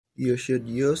You should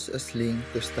use a sling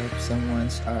to stop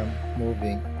someone's arm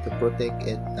moving to protect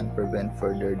it and prevent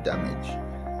further damage.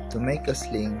 To make a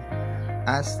sling,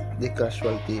 ask the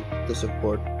casualty to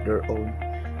support their own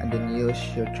and then use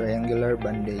your triangular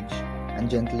bandage and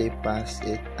gently pass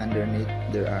it underneath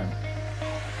their arm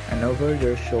and over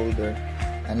their shoulder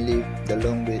and leave the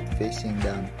long bit facing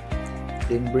down.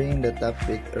 Then bring the top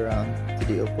bit around to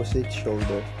the opposite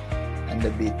shoulder and the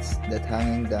bits that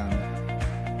hanging down.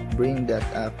 Bring that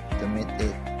up to meet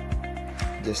it.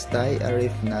 Just tie a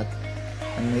reef knot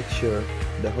and make sure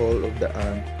the whole of the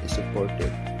arm is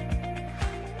supported.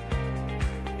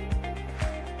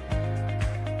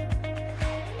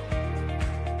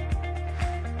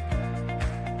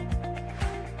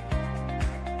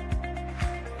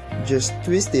 Just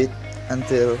twist it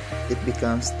until it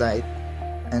becomes tight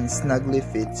and snugly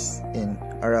fits in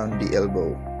around the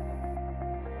elbow.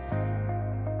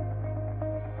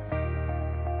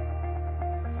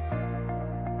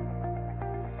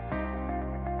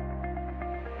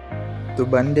 To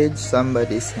bandage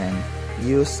somebody's hand,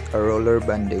 use a roller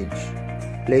bandage.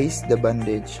 Place the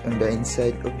bandage on the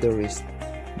inside of the wrist,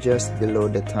 just below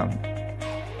the thumb.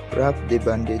 Wrap the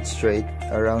bandage straight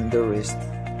around the wrist.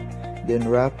 Then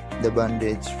wrap the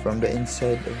bandage from the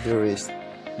inside of the wrist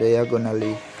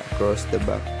diagonally across the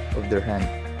back of their hand,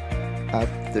 up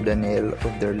to the nail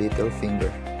of their little finger.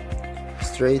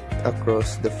 Straight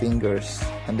across the fingers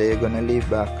and diagonally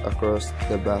back across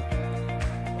the back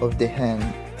of the hand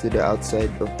to the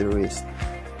outside of the wrist.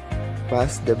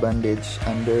 Pass the bandage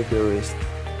under the wrist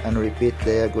and repeat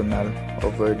diagonal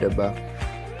over the back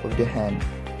of the hand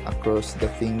across the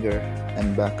finger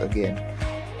and back again.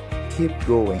 Keep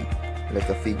going like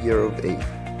a figure of 8,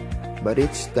 but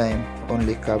each time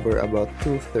only cover about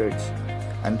 2/3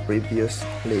 and previous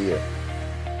layer.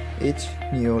 Each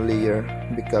new layer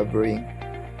be covering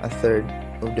 1/3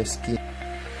 of the skin.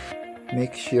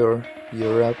 Make sure you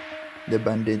wrap the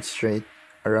bandage straight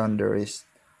around the wrist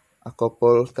a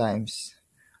couple times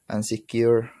and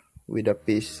secure with a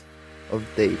piece of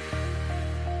tape.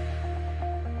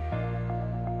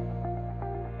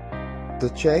 To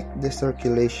check the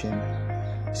circulation,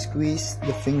 squeeze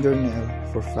the fingernail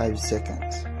for 5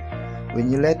 seconds. When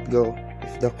you let go,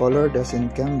 if the color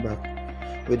doesn't come back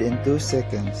within 2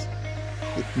 seconds,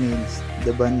 it means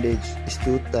the bandage is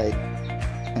too tight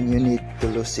and you need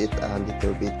to loosen it a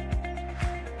little bit.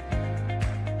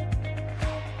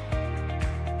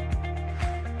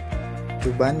 To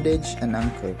bandage an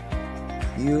ankle,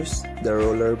 use the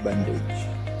roller bandage.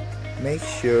 Make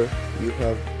sure you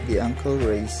have the ankle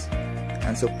raised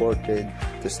and supported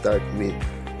to start with,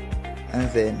 and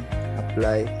then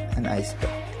apply an ice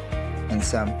pack and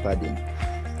some padding.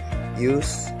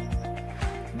 Use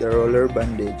the roller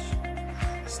bandage.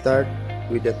 Start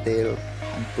with the tail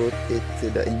and put it to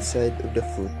the inside of the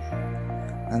foot,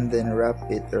 and then wrap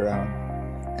it around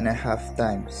 1/2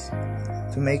 times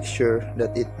to make sure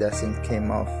that it doesn't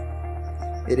come off.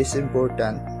 It is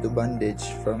important to bandage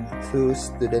from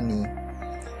toes to the knee.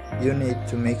 You need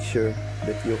to make sure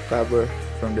that you cover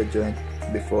from the joint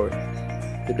before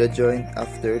to the joint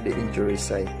after the injury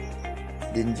site.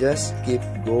 Then just keep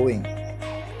going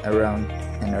around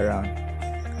and around.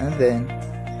 And then,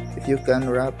 if you can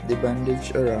wrap the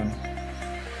bandage around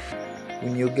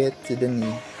when you get to the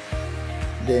knee,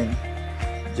 then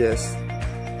just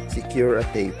secure a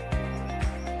tape.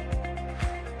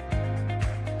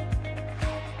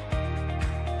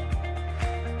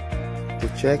 To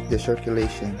check the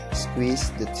circulation, squeeze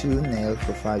the 2 nails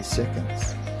for 5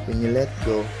 seconds. When you let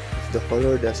go, if the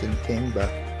color doesn't come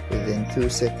back within 2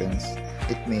 seconds,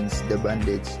 it means the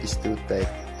bandage is too tight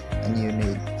and you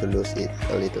need to loosen it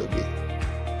a little bit.